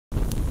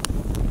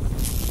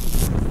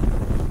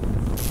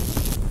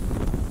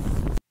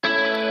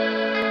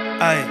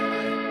Ay,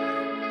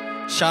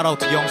 shout out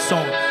to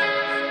Youngsson.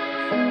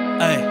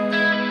 Ay.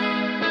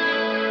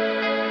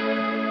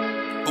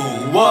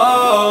 Ooh,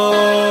 whoa,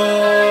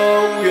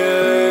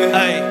 yeah.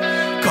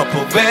 Ay.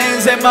 Couple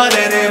bands in my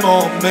denim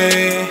on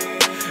me.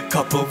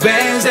 Couple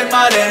bands in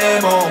my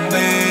denim on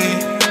me.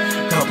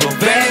 Couple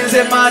bands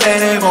in my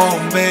denim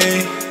on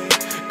me.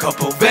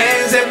 Couple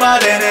bands in my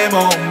denim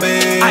on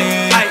me.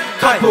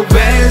 Couple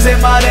bands in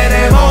my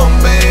denim on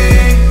me.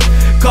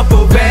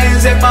 Couple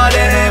bands in my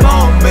denim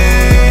on me.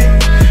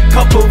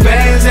 Couple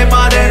bands in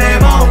my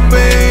denim on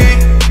me.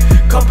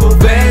 Couple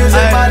bands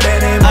in my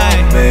denim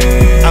on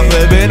me. I'm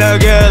living a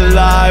good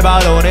life,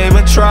 I don't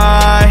even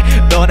try.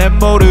 너넨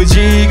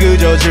모르지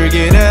그저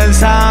즐기는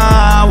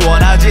삶.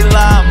 원하지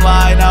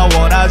limelight, 나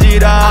원하지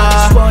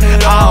다.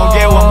 I don't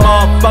care what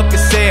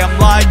motherfuckers say, I'm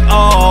like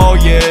oh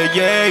yeah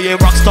yeah yeah.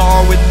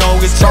 Rockstar with no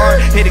guitar,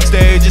 hitting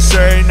stages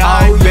every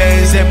night.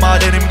 Bands in my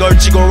denim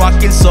걸치고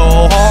rocking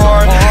so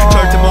hard.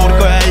 절대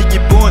모를거야 이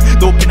기분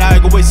높이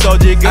알고 있어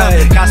지금.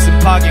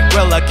 가슴팍엔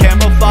like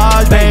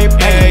camoflage bape.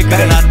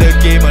 그래 난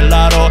느낌을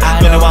알아.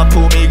 너네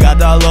완품이가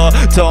달라.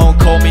 Don't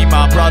call me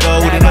my brother.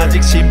 우린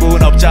아직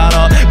신분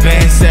없잖아.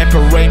 VANS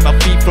separate my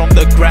feet from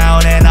the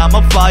ground and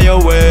I'ma fly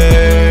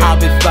away. I'll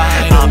be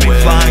fine. I'll be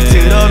flying to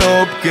the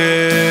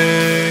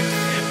높게.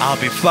 I'll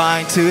be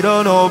flying to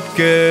the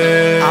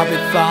높게. I'll be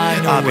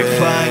fine. I'll be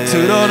flying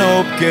to the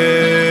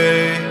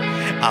높게.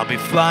 I'll be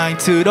flying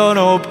to the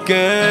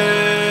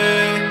높게.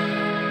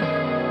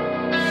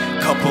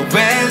 Couple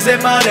bands in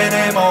my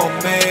denim on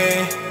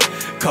me.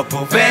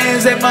 Couple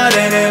bands in my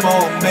denim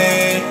on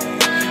me.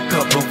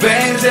 Couple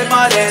bands in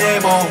my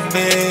denim on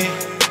me.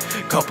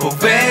 Couple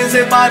bands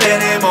in my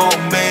denim on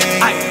me.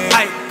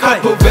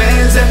 Couple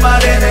bands in my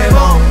denim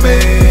on me.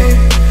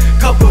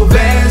 Couple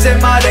bands in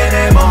my denim